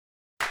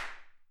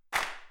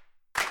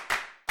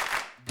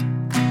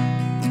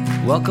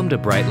Welcome to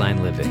Brightline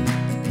Living,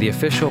 the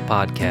official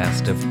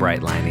podcast of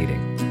Brightline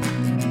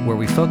Eating, where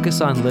we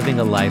focus on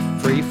living a life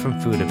free from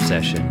food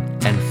obsession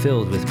and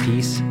filled with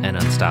peace and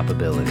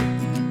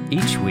unstoppability.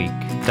 Each week,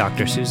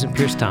 Dr. Susan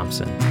Peirce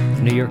Thompson,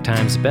 New York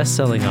Times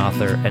bestselling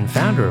author and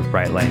founder of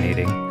Brightline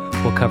Eating,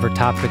 will cover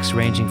topics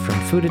ranging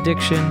from food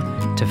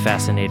addiction to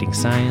fascinating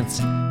science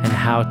and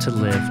how to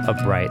live a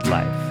bright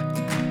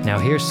life. Now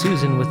here's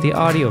Susan with the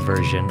audio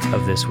version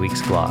of this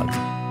week's vlog.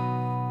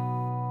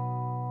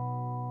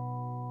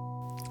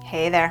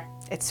 Hey there,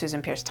 it's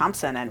Susan Peirce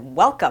Thompson and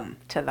welcome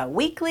to the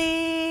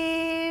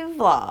weekly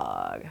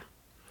vlog.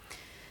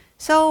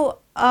 So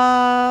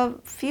a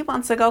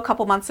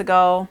couple months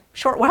ago,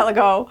 short while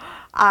ago,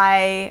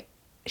 I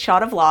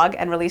shot a vlog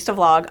and released a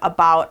vlog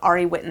about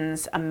Ari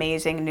Whitten's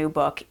amazing new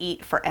book,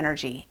 Eat for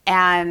Energy.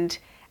 And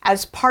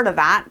as part of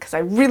that, because I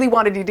really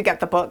wanted you to get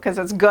the book because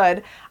it's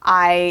good,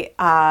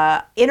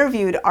 I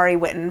interviewed Ari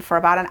Whitten for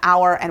about an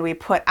hour and we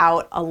put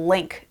out a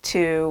link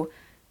to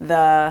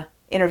the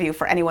interview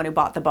for anyone who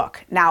bought the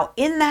book. Now,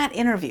 in that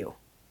interview,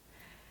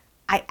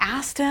 I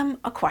asked him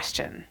a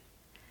question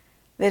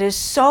that is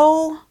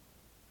so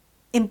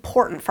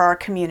important for our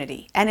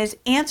community, and his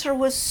answer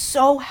was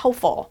so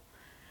helpful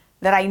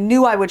that I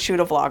knew I would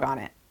shoot a vlog on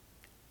it.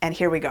 And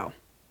here we go.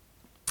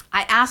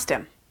 I asked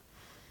him,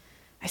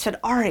 I said,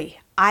 Ari,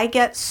 I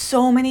get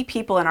so many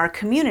people in our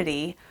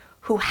community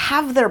who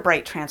have their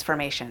bright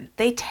transformation.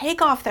 They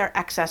take off their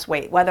excess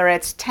weight, whether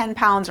it's 10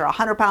 pounds or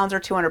 100 pounds or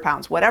 200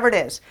 pounds, whatever it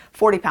is,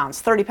 40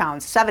 pounds, 30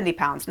 pounds, 70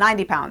 pounds,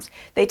 90 pounds,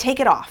 they take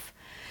it off.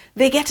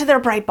 They get to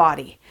their bright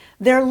body.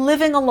 They're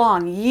living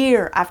along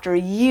year after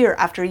year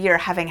after year,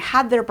 having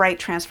had their bright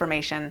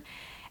transformation,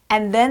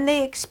 and then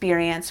they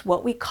experience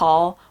what we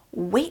call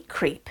weight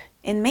creep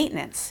in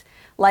maintenance.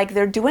 Like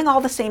they're doing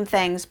all the same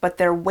things, but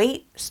their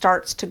weight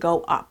starts to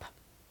go up.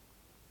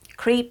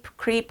 Creep,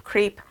 creep,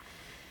 creep.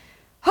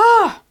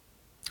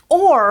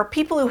 Or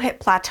people who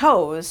hit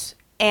plateaus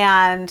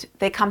and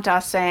they come to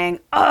us saying,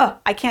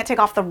 I can't take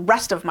off the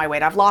rest of my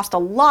weight. I've lost a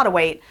lot of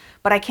weight,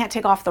 but I can't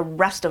take off the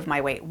rest of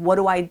my weight. What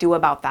do I do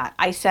about that?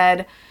 I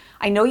said,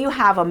 I know you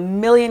have a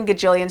million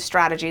gajillion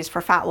strategies for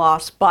fat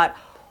loss, but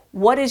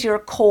what is your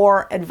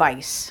core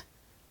advice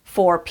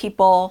for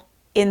people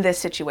in this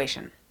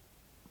situation?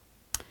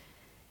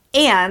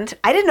 And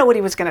I didn't know what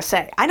he was going to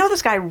say. I know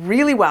this guy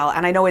really well,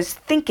 and I know his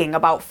thinking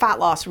about fat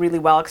loss really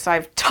well because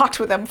I've talked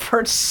with him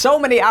for so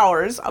many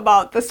hours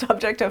about the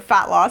subject of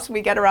fat loss.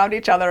 We get around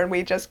each other and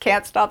we just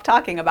can't stop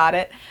talking about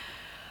it.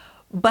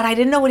 But I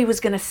didn't know what he was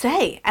going to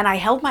say, and I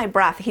held my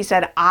breath. He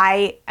said,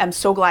 I am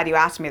so glad you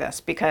asked me this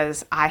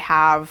because I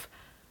have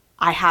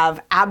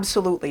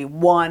absolutely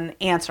one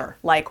answer,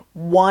 like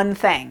one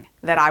thing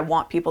that I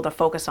want people to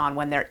focus on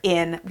when they're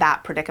in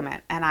that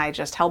predicament. And I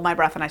just held my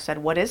breath and I said,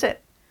 what is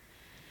it?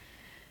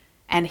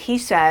 And he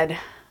said,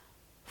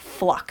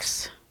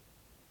 flux.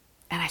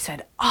 And I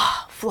said,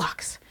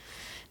 flux.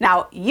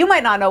 Now, you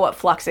might not know what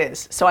flux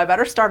is, so I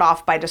better start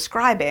off by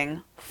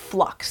describing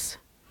flux.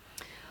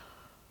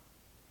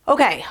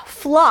 Okay,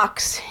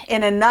 flux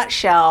in a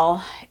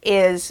nutshell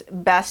is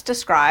best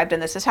described,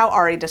 and this is how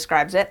Ari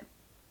describes it.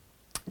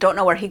 Don't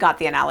know where he got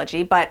the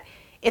analogy, but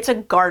it's a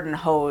garden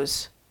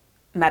hose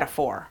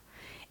metaphor.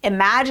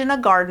 Imagine a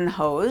garden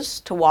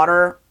hose to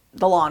water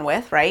the lawn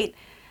with, right?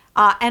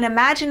 And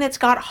imagine it's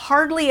got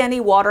hardly any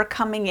water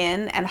coming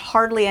in and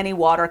hardly any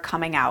water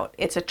coming out.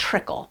 It's a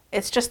trickle.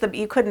 It's just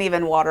you couldn't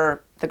even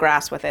water the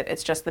grass with it.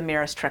 It's just the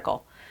merest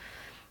trickle.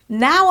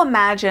 Now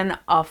imagine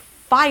a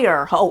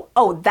fire.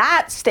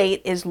 That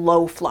state is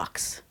low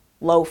flux.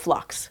 Low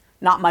flux.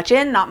 Not much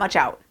in, not much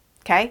out.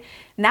 Okay?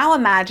 Now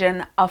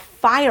imagine a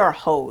fire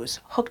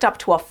hose hooked up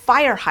to a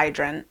fire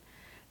hydrant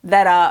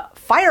that a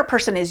fire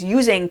person is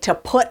using to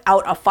put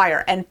out a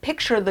fire, and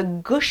picture the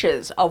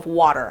gushes of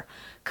water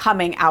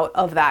coming out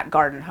of that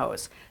garden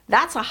hose.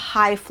 That's a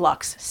high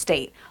flux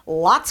state.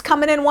 Lots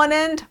coming in one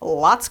end,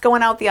 lots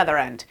going out the other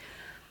end.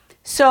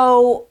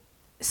 So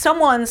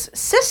someone's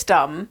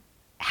system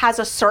has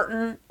a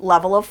certain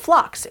level of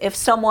flux. If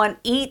someone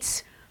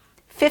eats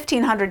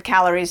 1,500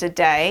 calories a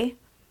day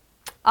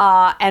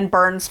and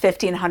burns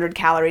 1,500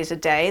 calories a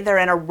day, they're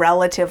in a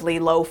relatively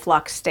low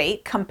flux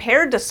state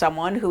compared to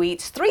someone who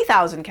eats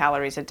 3,000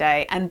 calories a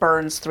day and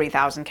burns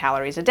 3,000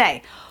 calories a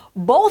day.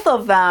 Both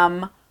of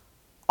them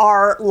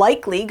are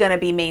likely going to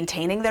be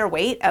maintaining their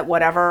weight at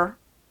whatever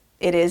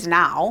it is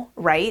now,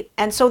 right?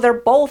 And so they're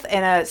both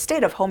in a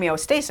state of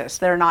homeostasis.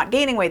 They're not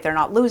gaining weight, they're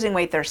not losing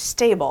weight, they're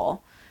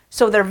stable.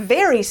 So they're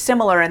very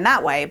similar in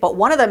that way, but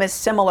one of them is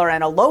similar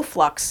in a low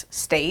flux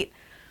state.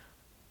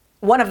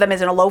 One of them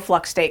is in a low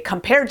flux state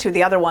compared to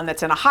the other one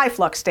that's in a high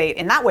flux state.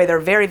 In that way, they're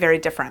very, very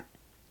different.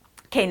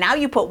 Okay, now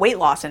you put weight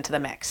loss into the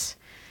mix.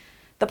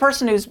 The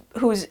person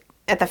who's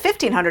at the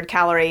 1,500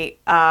 calorie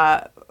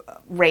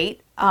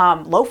rate,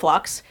 low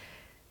flux,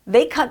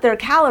 they cut their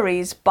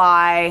calories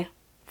by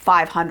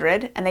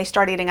 500 and they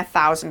start eating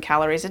 1,000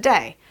 calories a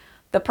day.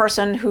 The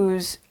person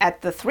who's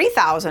at the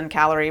 3,000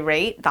 calorie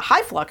rate, the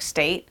high flux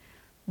state,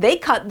 they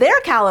cut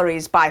their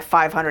calories by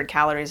 500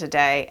 calories a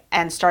day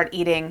and start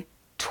eating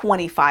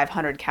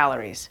 2,500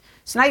 calories.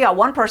 So now you got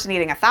one person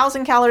eating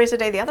 1,000 calories a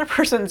day, the other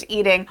person's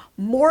eating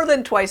more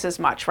than twice as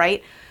much,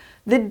 right?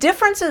 The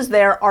differences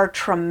there are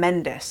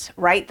tremendous,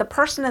 right? The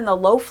person in the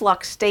low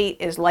flux state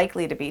is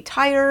likely to be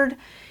tired.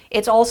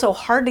 It's also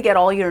hard to get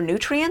all your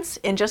nutrients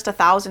in just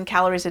 1,000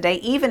 calories a day,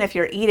 even if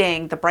you're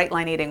eating the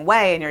Brightline Eating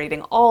way and you're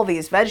eating all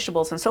these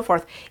vegetables and so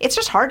forth. It's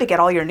just hard to get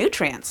all your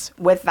nutrients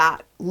with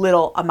that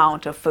little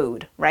amount of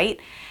food, right?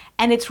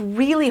 And it's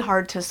really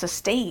hard to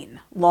sustain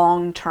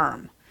long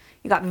term.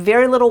 You got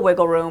very little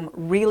wiggle room,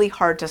 really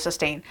hard to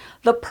sustain.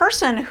 The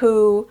person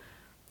who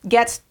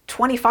gets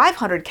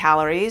 2,500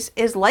 calories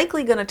is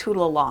likely going to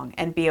tootle along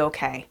and be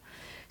okay.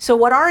 So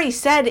what Ari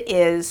said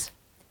is,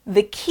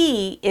 the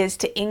key is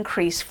to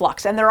increase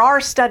flux. And there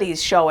are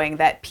studies showing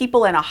that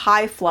people in a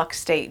high flux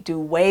state do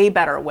way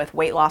better with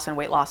weight loss and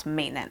weight loss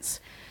maintenance.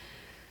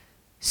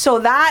 So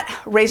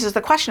that raises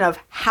the question of,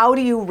 how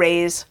do you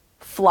raise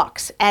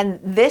flux? And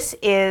this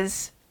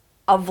is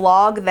a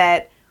vlog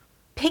that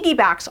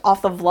piggybacks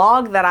off the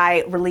vlog that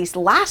I released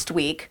last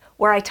week,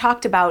 where I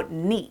talked about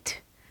NEAT,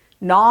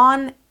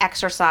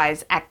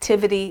 non-exercise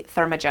activity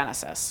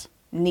thermogenesis,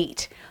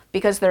 NEAT.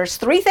 Because there's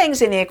three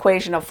things in the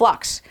equation of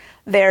flux.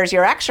 There's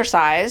your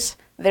exercise,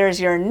 there's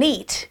your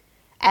NEAT,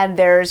 and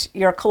there's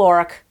your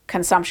caloric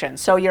consumption.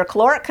 So your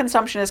caloric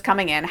consumption is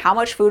coming in, how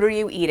much food are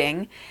you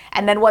eating,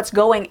 and then what's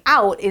going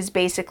out is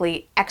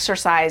basically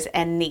exercise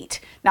and NEAT.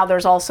 Now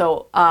there's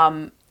also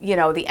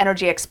the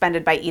energy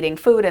expended by eating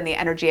food and the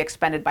energy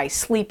expended by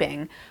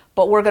sleeping,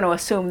 but we're going to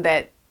assume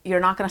that you're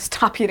not going to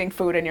stop eating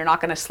food and you're not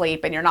going to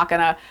sleep and you're not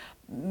going to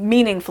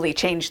meaningfully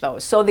change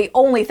those. So the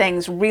only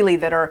things really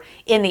that are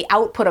in the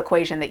output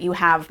equation that you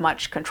have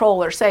much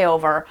control or say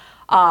over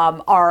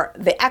are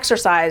the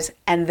exercise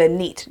and the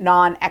NEAT,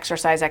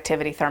 non-exercise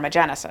activity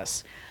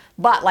thermogenesis.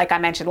 But like I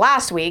mentioned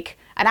last week,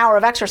 an hour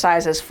of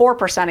exercise is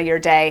 4% of your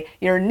day.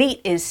 Your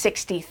NEAT is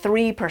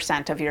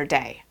 63% of your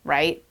day,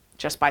 right?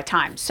 Just by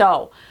time.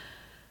 So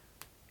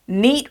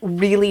NEAT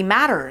really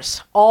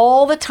matters.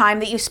 All the time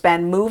that you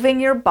spend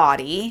moving your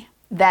body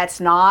that's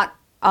not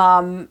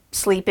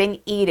sleeping,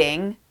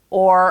 eating,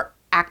 or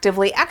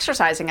actively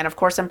exercising. And of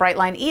course, in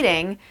Brightline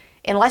Eating,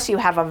 unless you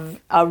have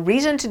a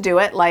reason to do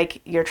it,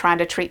 like you're trying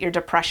to treat your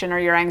depression or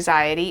your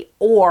anxiety,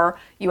 or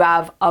you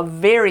have a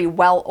very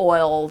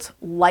well-oiled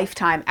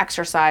lifetime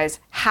exercise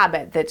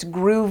habit that's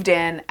grooved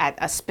in at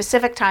a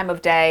specific time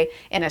of day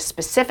in a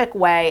specific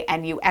way,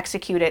 and you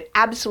execute it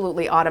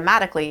absolutely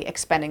automatically,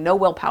 expending no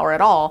willpower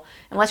at all,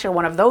 unless you're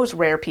one of those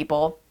rare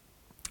people,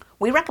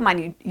 we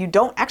recommend you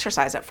don't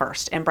exercise at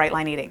first in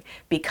Brightline Eating,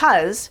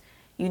 because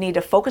you need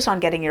to focus on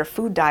getting your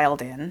food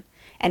dialed in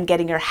and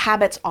getting your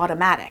habits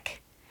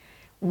automatic.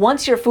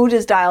 Once your food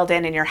is dialed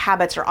in and your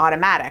habits are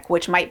automatic,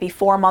 which might be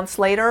 4 months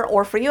later,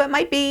 or for you it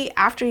might be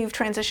after you've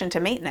transitioned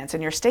to maintenance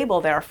and you're stable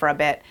there for a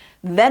bit,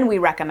 then we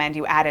recommend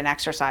you add in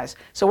exercise.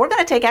 So we're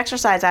going to take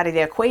exercise out of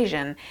the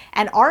equation,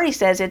 and Ari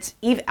says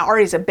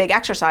Ari's a big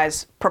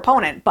exercise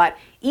proponent, but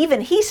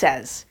even he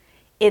says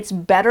it's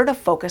better to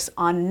focus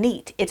on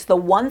NEAT. It's the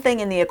one thing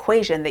in the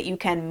equation that you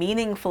can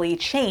meaningfully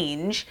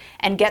change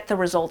and get the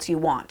results you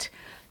want.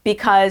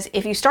 Because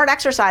if you start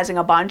exercising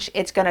a bunch,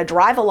 it's going to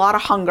drive a lot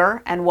of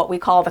hunger and what we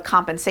call the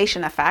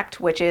compensation effect,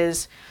 which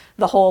is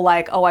the whole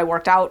like, oh, I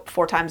worked out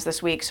 4 times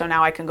this week, so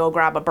now I can go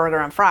grab a burger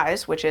and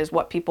fries, which is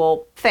what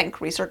people think.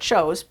 Research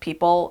shows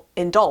people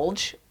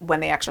indulge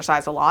when they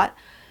exercise a lot.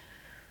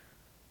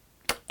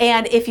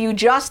 And if you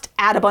just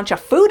add a bunch of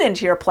food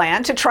into your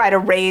plan to try to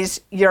raise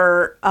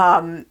your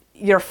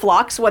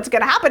flux, what's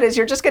going to happen is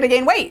you're just going to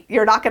gain weight.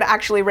 You're not going to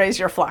actually raise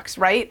your flux,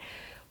 right?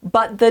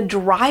 But the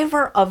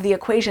driver of the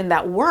equation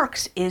that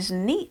works is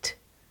NEAT.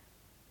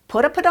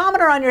 Put a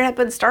pedometer on your hip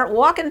and start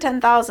walking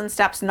 10,000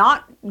 steps,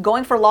 not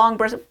going for long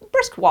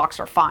brisk walks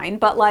are fine,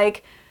 but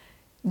like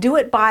do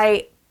it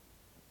by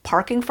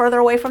parking further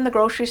away from the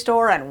grocery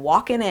store and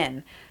walking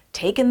in,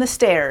 taking the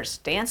stairs,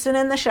 dancing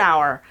in the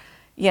shower,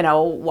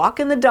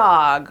 walking the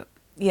dog,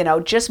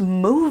 just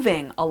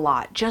moving a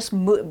lot. Just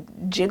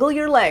jiggle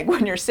your leg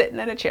when you're sitting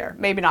in a chair.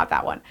 Maybe not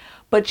that one,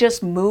 but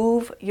just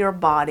move your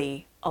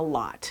body a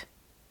lot.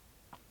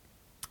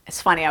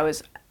 It's funny, I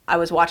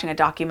was watching a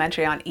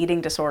documentary on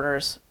eating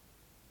disorders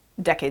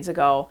decades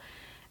ago,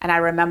 and I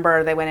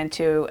remember they went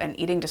into an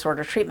eating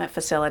disorder treatment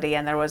facility,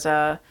 and there was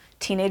a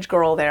teenage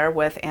girl there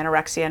with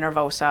anorexia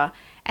nervosa,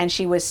 and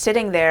she was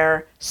sitting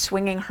there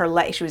swinging her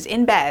leg. She was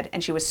in bed,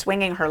 and she was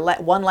swinging her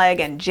one leg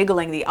and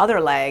jiggling the other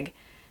leg,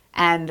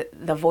 and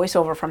the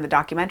voiceover from the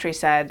documentary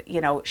said,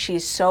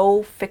 she's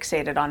so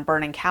fixated on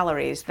burning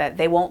calories that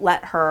they won't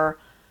let her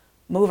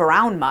move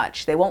around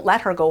much. They won't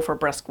let her go for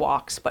brisk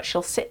walks, but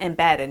she'll sit in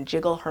bed and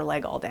jiggle her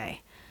leg all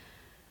day.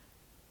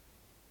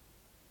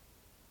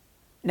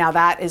 Now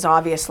that is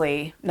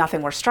obviously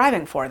nothing we're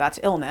striving for. That's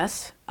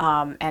illness.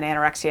 And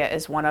anorexia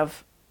is one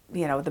of,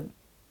 the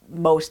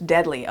most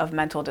deadly of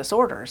mental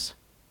disorders.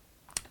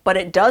 But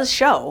it does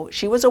show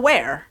she was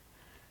aware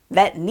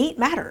that NEAT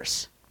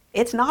matters.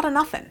 It's not a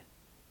nothing.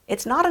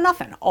 It's not a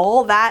nothing.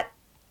 All that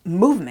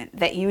movement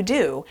that you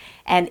do,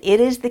 and it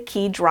is the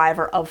key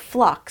driver of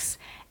flux.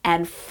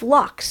 And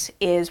flux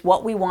is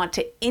what we want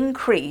to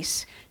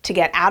increase to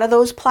get out of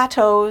those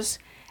plateaus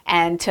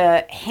and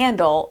to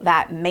handle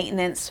that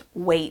maintenance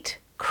weight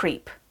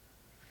creep.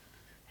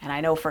 And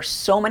I know for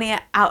so many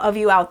of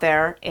you out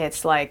there,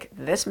 it's like,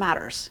 this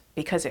matters,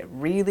 because it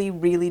really,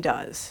 really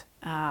does.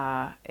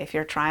 If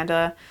you're trying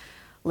to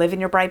live in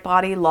your bright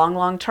body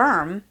long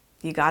term,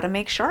 you got to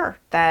make sure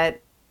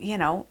that you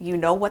know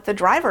what the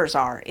drivers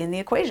are in the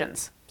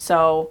equations.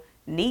 So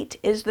NEAT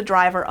is the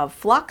driver of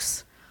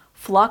flux.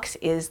 Flux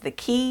is the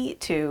key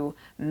to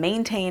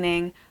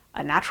maintaining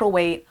a natural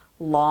weight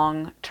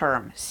long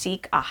term.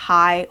 Seek a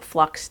high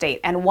flux state.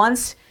 And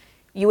once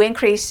you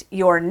increase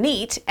your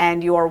NEAT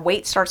and your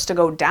weight starts to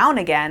go down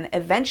again,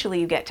 eventually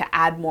you get to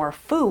add more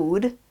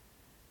food,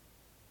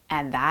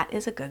 and that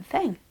is a good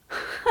thing.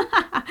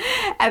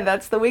 And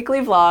that's the weekly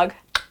vlog.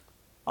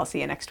 I'll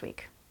see you next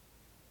week.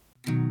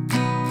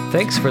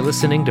 Thanks for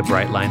listening to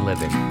Brightline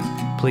Living.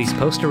 Please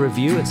post a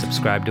review and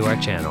subscribe to our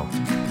channel.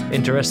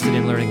 Interested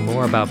in learning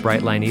more about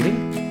Brightline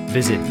Eating?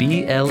 Visit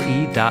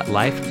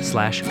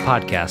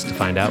ble.life/podcast to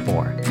find out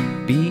more.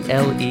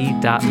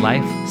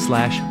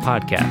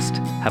 ble.life/podcast.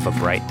 Have a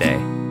bright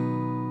day.